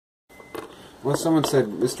Well, someone said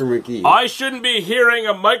Mr. McGee. I shouldn't be hearing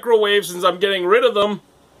a microwave since I'm getting rid of them.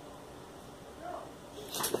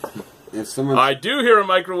 If someone... I do hear a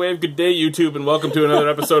microwave. Good day, YouTube, and welcome to another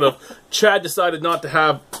episode of Chad decided not to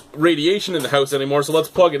have radiation in the house anymore, so let's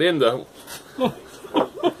plug it in, though.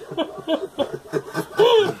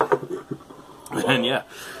 And yeah,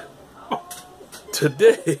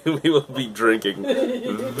 today we will be drinking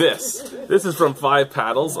this. This is from 5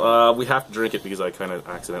 Paddles. We have to drink it because I kind of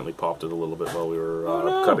accidentally popped it a little bit while we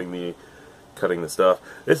were cutting the stuff.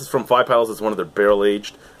 This is from 5 Paddles. It's one of their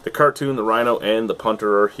barrel-aged. The Cartoon, the Rhino, and the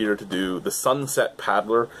Punter are here to do the Sunset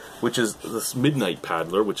Paddler, which is this Midnight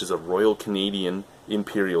Paddler, which is a Royal Canadian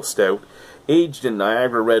Imperial Stout, aged in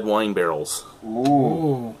Niagara red wine barrels.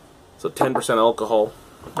 Ooh. So 10% alcohol.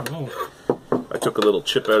 Oh. I took a little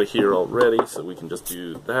chip out of here already, so we can just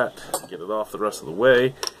do that, get it off the rest of the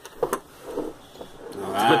way. It's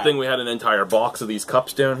a good thing we had an entire box of these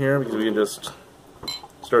cups down here, because we can just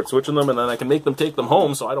start switching them, and then I can make them take them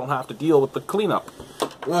home, so I don't have to deal with the cleanup.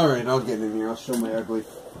 Alright, I'll get in here. I'll show my ugly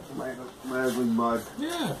mug.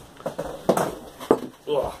 Yeah.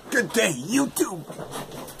 Ugh. Good day, YouTube!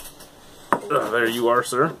 There you are,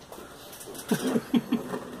 sir.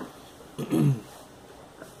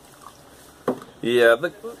 Yeah,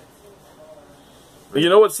 you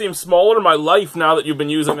know what seems smaller? My life now that you've been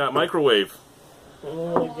using that microwave.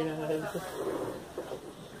 Oh my god.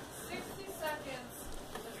 60 seconds.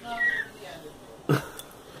 It's not the end.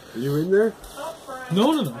 Are you in there?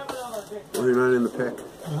 No. Or you're not in the pic?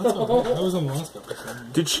 That's all right. That was in the last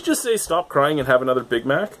episode. Did she just say stop crying and have another Big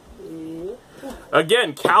Mac?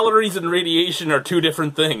 Again, calories and radiation are 2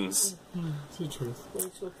 different things. It's the truth.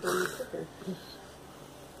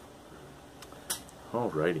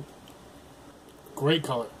 Alrighty. Great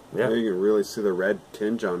color. Yeah. You can really see the red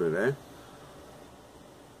tinge on it, eh?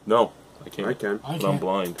 No, I can't. I can. I I'm can't.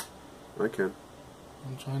 blind. I can.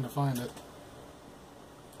 I'm trying to find it.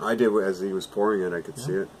 I did as he was pouring it, I could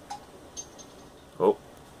see it. Oh,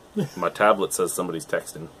 my tablet says somebody's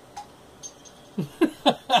texting.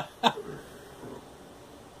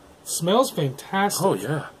 Smells fantastic. Oh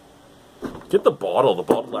yeah. Get the bottle. The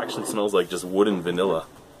bottle actually smells like just wood and vanilla.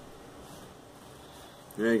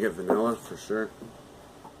 Yeah, you get vanilla for sure.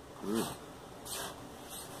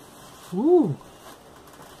 Ooh.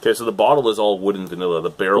 Okay, so the bottle is all wood and vanilla. The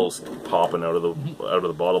barrel's popping out of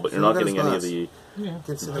the bottle, but you're not getting any of the. Yeah.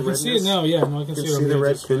 Can see the I can see it redness. now. Yeah, no, I can You see can it. see the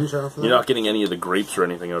red Just- tinge off of You're that? not getting any of the grapes or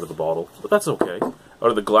anything out of the bottle, but that's okay. Out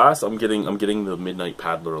of the glass, I'm getting the Midnight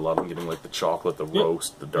Paddler a lot. I'm getting like the chocolate, the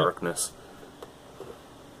roast, the darkness.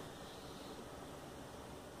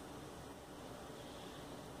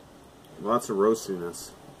 Lots of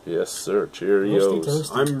roastiness. Yes, sir. Roasty Cheerios.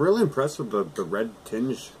 toasty. I'm really impressed with the red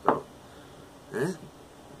tinge, though. Eh?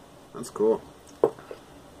 That's cool.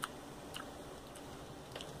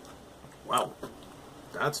 Wow.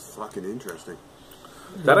 That's fucking interesting.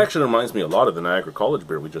 That actually reminds me a lot of the Niagara College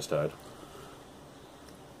beer we just had.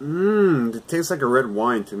 It tastes like a red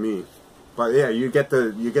wine to me. But yeah, you get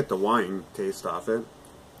the wine taste off it.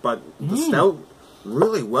 But the stout,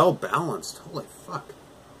 really well balanced. Holy fuck.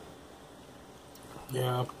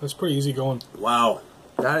 Yeah, that's pretty easy going. Wow.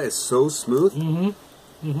 That is so smooth.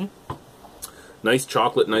 Nice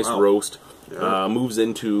chocolate, nice roast. Yeah. Moves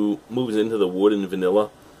into the wood and vanilla,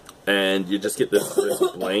 and you just get this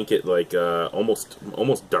blanket like almost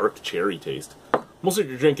dark cherry taste. Almost like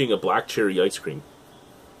you're drinking a black cherry ice cream.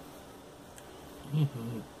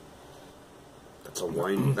 That's a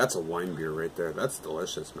wine beer right there. That's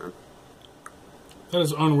delicious, man. That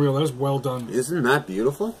is unreal. That is well done. Isn't that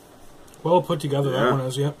beautiful? Well put together, Yeah. that one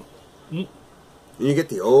is, yep. And you get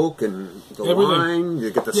the oak and the Everything. wine,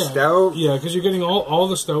 you get the Yeah. stout. Yeah, because you're getting all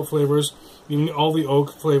the stout flavors, you get all the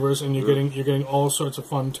oak flavors, and you're getting all sorts of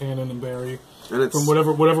fun tannin and berry And it's from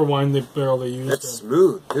whatever wine barrel they use. it's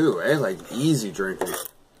smooth too, eh? Like easy drinking.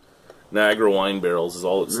 Niagara wine barrels is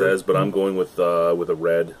all it says, but I'm going with a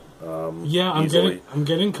red. Yeah, I'm easily.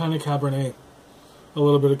 getting kind of Cabernet. A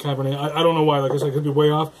little bit of Cabernet. I don't know why. Like I said, I could be way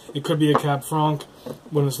off. It could be a Cab Franc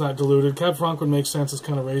when it's not diluted. Cab Franc would make sense. It's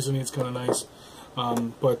kind of raisiny. It's kind of nice.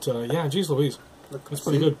 But yeah, geez Louise. That's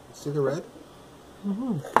pretty good. See the red?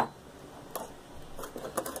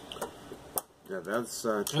 Yeah, that's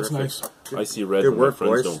terrific. That's nice. I see red Good when my work,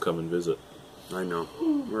 friends boys. don't come and visit. I know.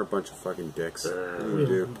 We're a bunch of fucking dicks. What do we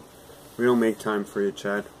do? We don't make time for you,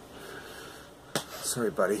 Chad.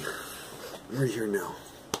 Sorry, buddy. We're here now.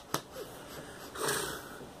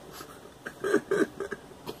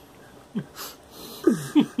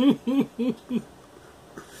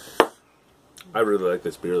 I really like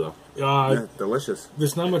this beer, though. Yeah, delicious.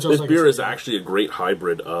 There's not much else. This I can beer say. is actually a great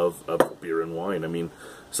hybrid of beer and wine. I mean,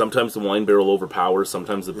 Sometimes the wine barrel overpowers,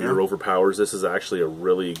 sometimes the beer Yeah. overpowers. This is actually a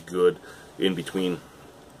really good in between.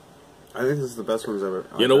 I think this is the best ones ever.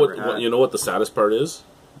 You know I've ever what? had. You know what the saddest part is?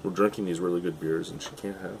 We're drinking these really good beers, and she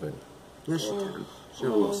can't have it. Yes, she can. She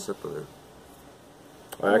had a little sip of it.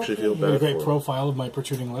 I actually feel You have a bad great for her. profile of my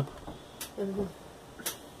protruding lip.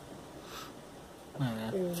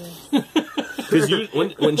 Because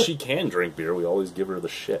when she can drink beer, we always give her the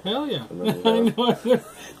shit. Hell yeah. And then, I know.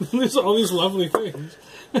 There's all these lovely things.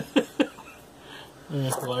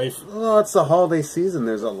 Life. Oh, it's the holiday season.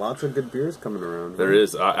 There's lots of good beers coming around. There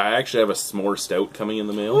is. I actually have a s'more stout coming in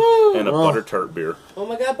the mail and a Oh. butter tart beer. Oh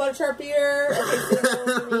my god, butter tart beer! Okay,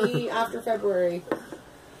 so for me after February.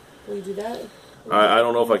 Will you do that? I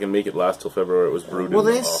don't know if I can make it last till February. It was brewed Well,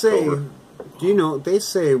 in they say, October. you know, they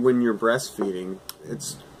say when you're breastfeeding,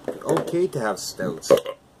 it's okay to have stouts,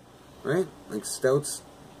 right? Like stouts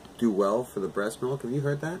do well for the breast milk. Have you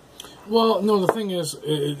heard that? Well, no, the thing is,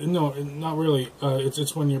 no, not really.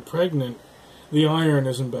 It's when you're pregnant, the iron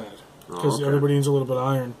isn't bad. Because okay. everybody needs a little bit of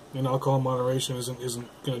iron, and alcohol moderation isn't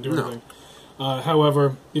going to do No. anything.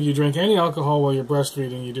 However, if you drink any alcohol while you're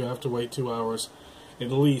breastfeeding, you do have to wait 2 hours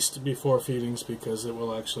at least before feedings, because it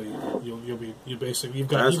will actually you've That's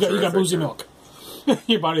got terrific, boozy yeah. milk.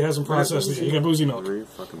 Your body hasn't processed it. You got boozy milk. Are you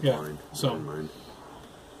fucking Yeah, blind? so- Never mind.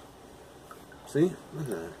 See? Look at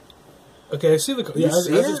that. Okay, I see the You as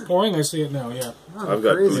see it's it? pouring. I see it now. Yeah. Oh, I've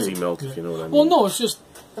got crazy. boozy milk, if you know what I mean. Well, no, it's just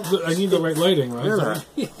I need the right lighting, right? Look at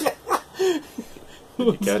that. Did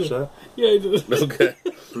you catch that? Yeah, I did. Okay.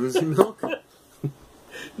 Boozy milk?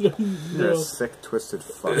 You're No. a sick, twisted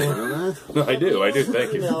fuck. You know that? No, I do.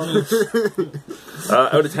 Thank you. Milk.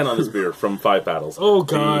 Out of 10 on this beer from 5 Paddles. Oh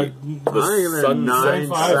God. The I'm gonna Sun-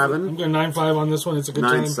 9.7. I'm going 9.5 on this one. It's a good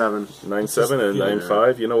time. 9.7. 9.7 and Yeah.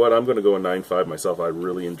 9.5. You know what? I'm going to go a 9.5 myself. I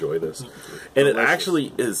really enjoy this. And it Delicious.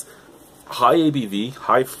 actually is high ABV,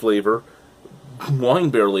 high flavor, wine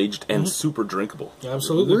barrel aged, and super drinkable.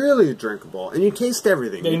 Absolutely. Really drinkable. And you taste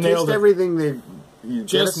everything. They you nailed taste it. everything. You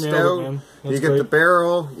Just get a nailed it, stout, man. you That's get the great.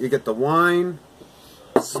 barrel, you get the wine,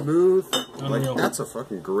 smooth. Unreal. Like, that's a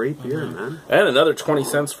fucking great beer, man. And another 20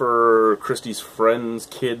 cents for Christy's friend's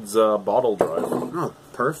kids' bottle drive. Oh,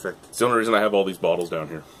 perfect. It's the only reason I have all these bottles down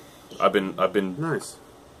here. I've been. Nice.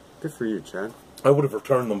 Good for you, Chad. I would have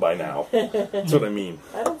returned them by now. That's what I mean.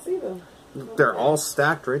 I don't see them. They're all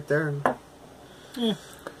stacked right there.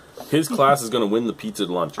 His class is going to win the pizza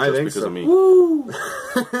lunch I just think because so. of me. Woo!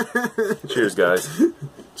 Cheers, guys.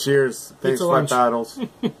 Cheers. Thanks, Pizza Five lunch. Battles.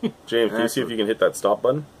 James, can you see if you can hit that stop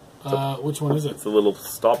button? Which one is it? It's the little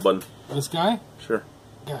stop button. This guy? Sure.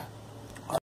 Yeah.